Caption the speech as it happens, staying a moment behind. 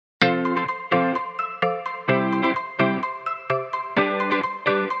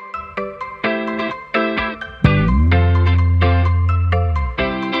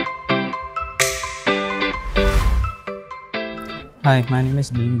Hi, my name is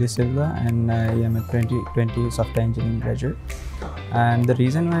Dilina De Silva and I am a 2020 software engineering graduate. And the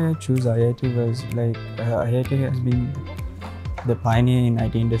reason why I choose IIT was IIT has been the pioneer in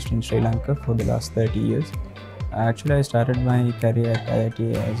IT industry in Sri Lanka for the last 30 years. Actually, I started my career at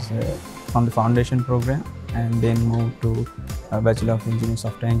IIT from the foundation program and then moved to a Bachelor of Engineering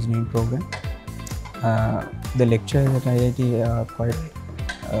Software Engineering program. The lecturers at IIT are quite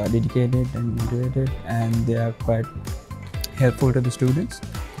dedicated and motivated, and they are quite helpful to the students.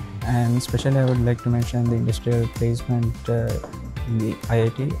 And especially I would like to mention the industrial placement in the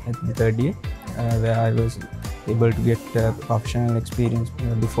IIT at the third year, where I was able to get professional experience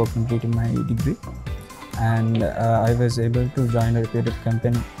before completing my degree. And I was able to join a reputed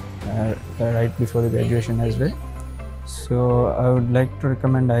company right before the graduation as well. So I would like to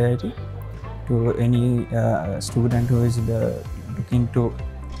recommend IIT to any student who is looking to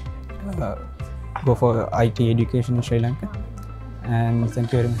go for IT education in Sri Lanka. And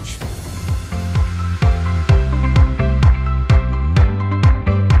thank you very much.